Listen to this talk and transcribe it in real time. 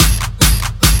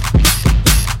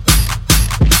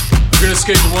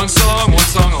Escape to one song only.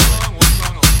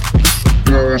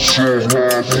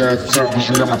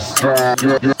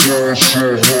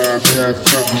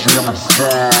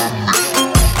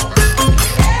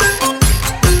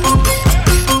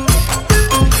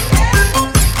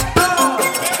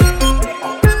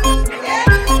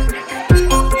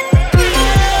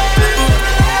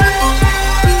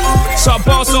 So I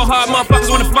ball so hard, motherfuckers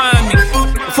wanna find me.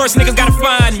 First niggas gotta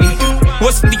find me.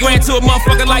 What's the grand to a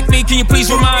motherfucker like me? Can you please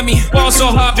remind me? Ball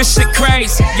so hard, this shit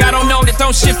crazy. Y'all don't know that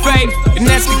don't shit fade. And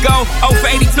that's to go 0 for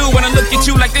 82 when I look at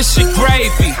you like this shit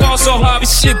gravy. Ball so hard, this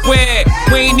shit weird.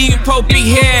 We ain't even pro be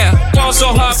here. Ball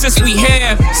so hard since we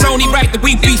here. It's only right that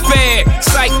we be fair.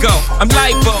 Psycho, I'm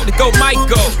libo to go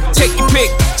Michael. Take your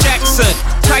pick, Jackson,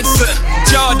 Tyson,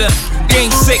 Jordan. Game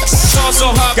 6, ball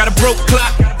so hard, got a broke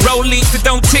clock. Rollies that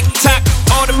don't tick tock.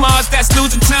 All the Mars that's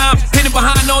losing time. Hidden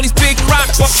behind all these big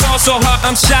rocks. Ball so hard,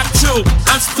 I'm shocked too.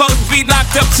 I'm supposed to be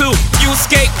locked up too. You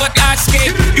escape, but I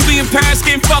escape. You be in Paris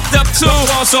getting fucked up too.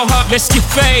 Ball so hard, let's get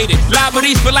faded.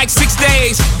 Liberating for like 6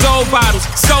 days. Gold bottles,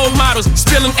 soul models,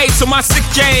 spilling 8s on my sick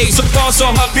days. So ball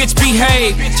so hard, bitch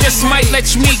behave. Just might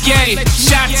let you meet gay.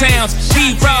 Shot towns,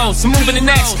 B-rolls, moving the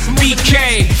next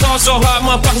BK. Ball so hard,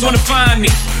 motherfuckers wanna find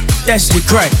me. That shit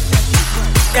crack.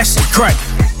 That shit crack.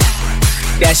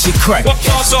 That shit crack.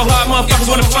 Ball so hard, motherfuckers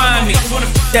wanna find me.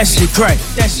 That shit crack.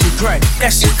 That shit crack.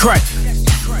 That shit crack.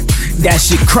 That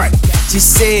shit crack. She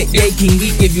said, yeah, can we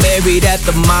get married at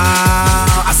the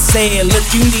mall? I said, look,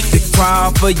 you need to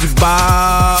crawl for your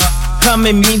bar. Come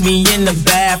and meet me in the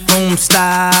bathroom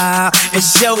style and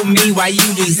show me why you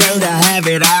deserve to have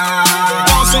it all.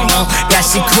 That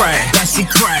shit crack. That shit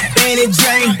crack. Ain't it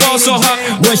drink? Ball so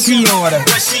hard. What she order?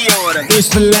 What she order?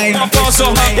 It's filet. Ball so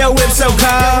hard. Your whip so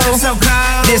cold.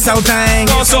 This whole thing.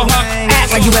 Ball so hard.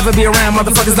 Act like you ever be around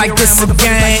motherfuckers like this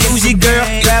again. Use your girl,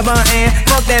 grab her hand.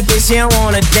 Fuck that bitch, she don't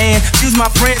wanna dance. She's my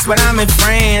friends, but I'm in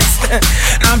France.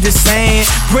 I'm just saying,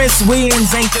 Prince Williams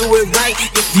ain't do it right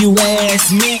if you ask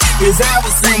me. Cause I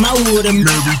was him, I would've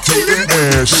maybe taken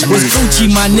ass. Was Gucci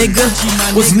my nigga?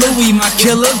 Was Louis my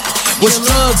killer? Was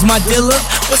drugs my dealer?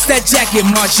 What's that jacket,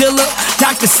 Margilla?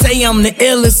 Doctors say I'm the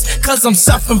illest, cause I'm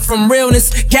suffering from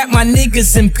realness. Got my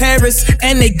niggas in Paris,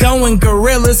 and they going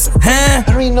gorillas, huh?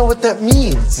 I don't even know what that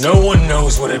means. No one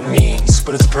knows what it means,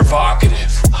 but it's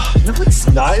provocative. No, it's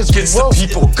not. It Gets the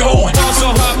people going. Ball so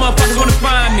hard, motherfuckers wanna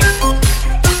find me.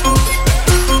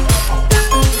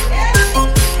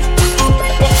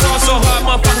 Ball so hard,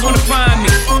 motherfuckers wanna find me.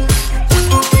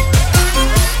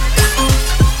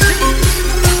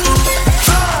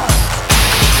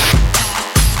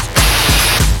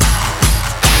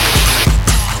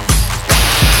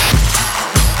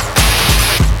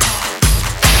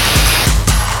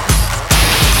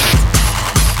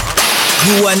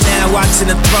 You are now watching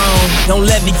the throne. Don't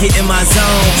let me get in my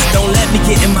zone. Don't let me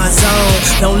get in my zone.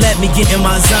 Don't let me get in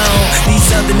my zone. These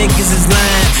other niggas is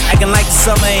lying, acting like the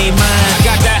summer ain't mine.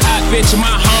 Got that hot bitch in my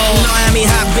home. You know how many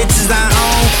hot bitches I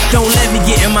own? Don't let me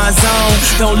get in my zone.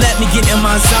 Don't let me get in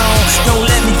my zone. Don't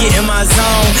let me get in my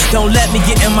zone. Don't let me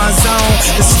get in my zone.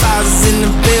 The stars is in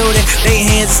the building, they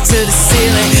hands to the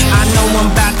ceiling. I know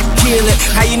I'm about to kill it.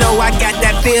 How you know I got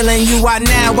that feeling? You are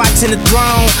now watching the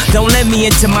throne. Don't let me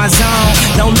into my zone.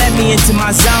 Don't let me into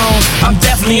my zone. I'm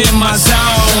definitely in my zone.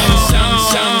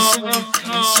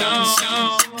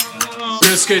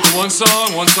 Escape to one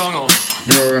song only.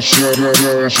 Yeah,